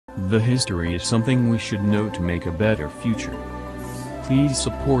The history is something we should know to make a better future. Please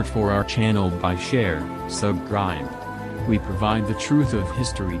support for our channel by share, subscribe. We provide the truth of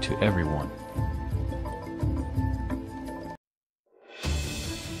history to everyone.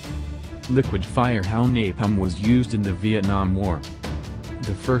 Liquid fire. How napalm was used in the Vietnam War.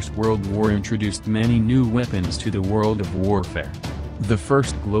 The First World War introduced many new weapons to the world of warfare. The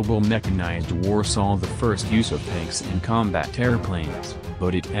first global mechanized war saw the first use of tanks and combat airplanes,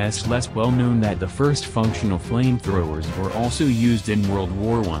 but it is less well known that the first functional flamethrowers were also used in World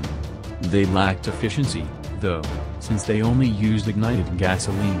War I. They lacked efficiency, though, since they only used ignited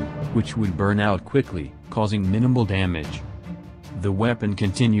gasoline, which would burn out quickly, causing minimal damage. The weapon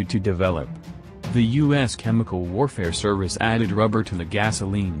continued to develop. The U.S. Chemical Warfare Service added rubber to the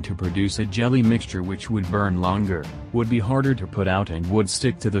gasoline to produce a jelly mixture which would burn longer, would be harder to put out and would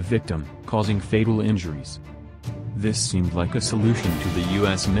stick to the victim, causing fatal injuries. This seemed like a solution to the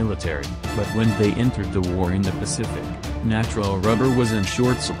U.S. military, but when they entered the war in the Pacific, natural rubber was in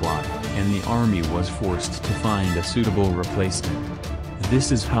short supply, and the Army was forced to find a suitable replacement.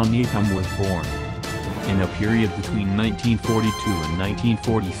 This is how napalm was born. In a period between 1942 and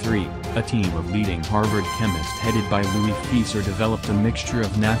 1943, a team of leading Harvard chemists headed by Louis Fieser developed a mixture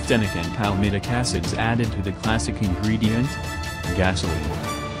of naphthenic and palmitic acids added to the classic ingredient,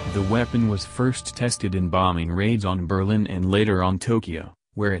 gasoline. The weapon was first tested in bombing raids on Berlin and later on Tokyo,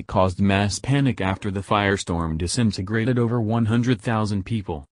 where it caused mass panic after the firestorm disintegrated over 100,000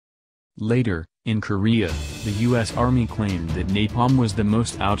 people. Later, in Korea, the U.S. Army claimed that napalm was the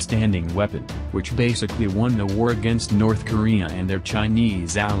most outstanding weapon, which basically won the war against North Korea and their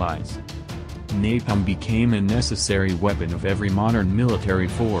Chinese allies. Napalm became a necessary weapon of every modern military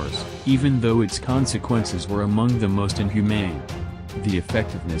force, even though its consequences were among the most inhumane. The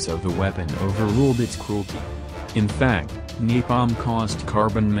effectiveness of the weapon overruled its cruelty. In fact, napalm caused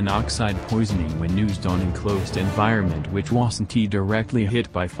carbon monoxide poisoning when used on enclosed environment which wasn't directly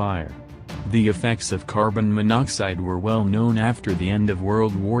hit by fire. The effects of carbon monoxide were well known after the end of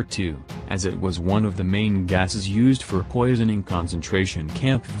World War II, as it was one of the main gases used for poisoning concentration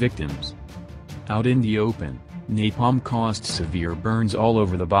camp victims. Out in the open, napalm caused severe burns all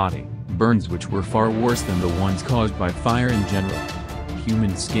over the body, burns which were far worse than the ones caused by fire in general.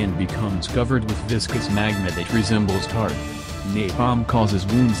 Human skin becomes covered with viscous magma that resembles tar. Napalm causes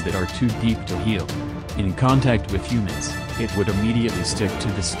wounds that are too deep to heal. In contact with humans, it would immediately stick to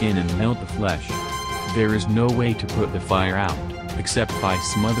the skin and melt the flesh. There is no way to put the fire out, except by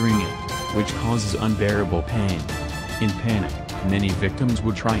smothering it, which causes unbearable pain. In panic, many victims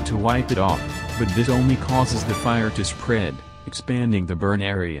would try to wipe it off, but this only causes the fire to spread, expanding the burn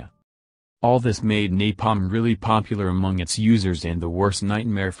area. All this made napalm really popular among its users and the worst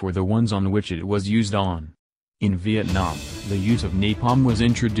nightmare for the ones on which it was used on. In Vietnam, the use of napalm was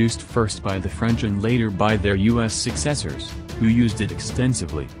introduced first by the French and later by their U.S. successors, who used it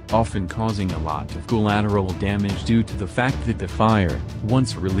extensively, often causing a lot of collateral damage due to the fact that the fire,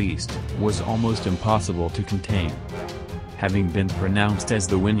 once released, was almost impossible to contain. Having been pronounced as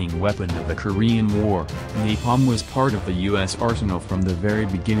the winning weapon of the Korean War, napalm was part of the U.S. arsenal from the very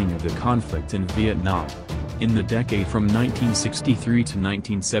beginning of the conflict in Vietnam. In the decade from 1963 to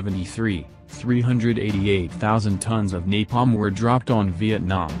 1973, 388,000 tons of napalm were dropped on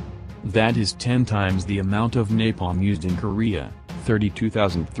Vietnam. That is 10 times the amount of napalm used in Korea,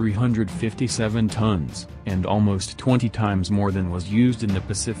 32,357 tons, and almost 20 times more than was used in the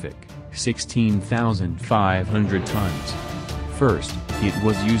Pacific, 16,500 tons. First, it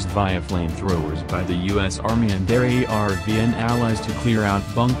was used via flamethrowers by the U.S. Army and their ARVN allies to clear out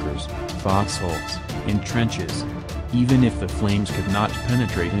bunkers, foxholes, and trenches. Even if the flames could not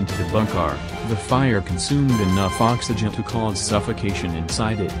penetrate into the bunker, the fire consumed enough oxygen to cause suffocation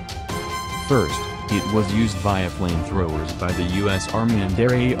inside it. First, it was used via flamethrowers by the U.S. Army and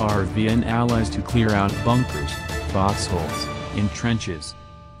their ARVN allies to clear out bunkers, foxholes, and trenches.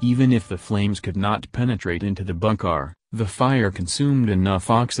 Even if the flames could not penetrate into the bunker, the fire consumed enough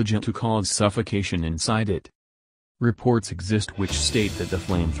oxygen to cause suffocation inside it. Reports exist which state that the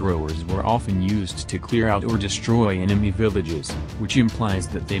flamethrowers were often used to clear out or destroy enemy villages, which implies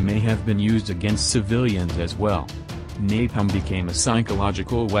that they may have been used against civilians as well. Napalm became a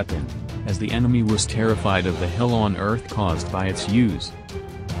psychological weapon, as the enemy was terrified of the hell on earth caused by its use.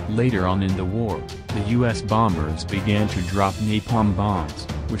 Later on in the war, the U.S. bombers began to drop napalm bombs,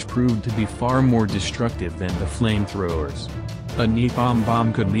 which proved to be far more destructive than the flamethrowers. A napalm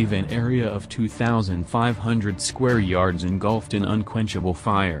bomb could leave an area of 2,500 square yards engulfed in unquenchable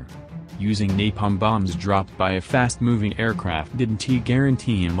fire. Using napalm bombs dropped by a fast-moving aircraft didn't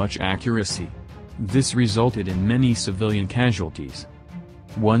guarantee much accuracy. This resulted in many civilian casualties.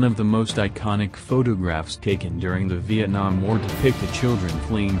 One of the most iconic photographs taken during the Vietnam War depicted children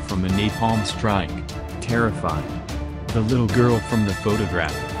fleeing from a napalm strike, terrified. The little girl from the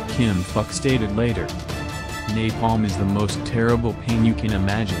photograph, Kim Phuc, stated later, "Napalm is the most terrible pain you can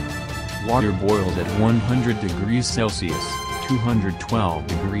imagine. Water boils at 100 degrees Celsius, 212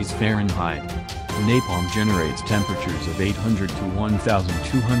 degrees Fahrenheit. Napalm generates temperatures of 800 to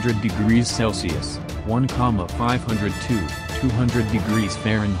 1200 degrees Celsius, 1,500 to 200 degrees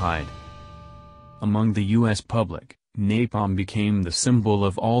Fahrenheit." Among the U.S. public, napalm became the symbol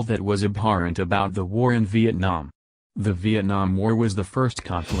of all that was abhorrent about the war in Vietnam. The Vietnam War was the first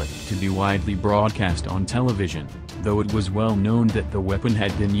conflict to be widely broadcast on television, though it was well known that the weapon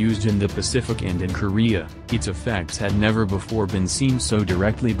had been used in the Pacific and in Korea. Its effects had never before been seen so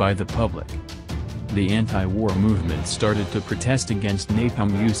directly by the public. The anti-war movement started to protest against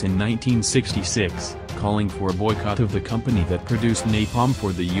napalm use in 1966, calling for a boycott of the company that produced napalm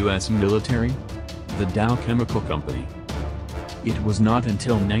for the U.S. military, the Dow Chemical Company. It was not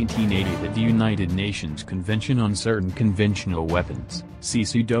until 1980 that the United Nations Convention on Certain Conventional Weapons,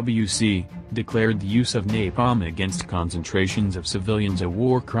 CCWC, declared the use of napalm against concentrations of civilians a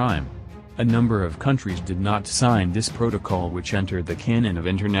war crime. A number of countries did not sign this protocol, which entered the canon of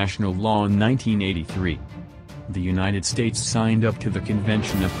international law in 1983. The United States signed up to the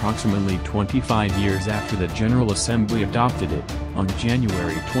convention approximately 25 years after the General Assembly adopted it. On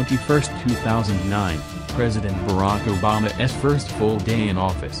January 21, 2009, President Barack Obama's first full day in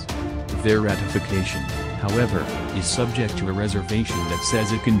office. Their ratification, however, is subject to a reservation that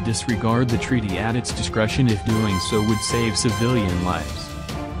says it can disregard the treaty at its discretion if doing so would save civilian lives.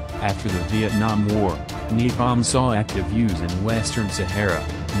 After the Vietnam War, napalm saw active use in Western Sahara,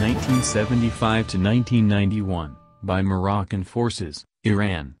 1975 to 1991, by Moroccan forces,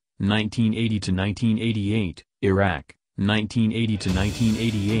 Iran, 1980 to 1988, Iraq, 1980 to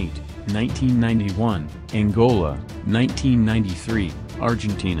 1988, 1991, Angola, 1993,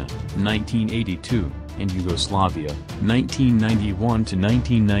 Argentina, 1982, and Yugoslavia, 1991 to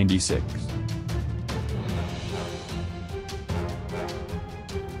 1996.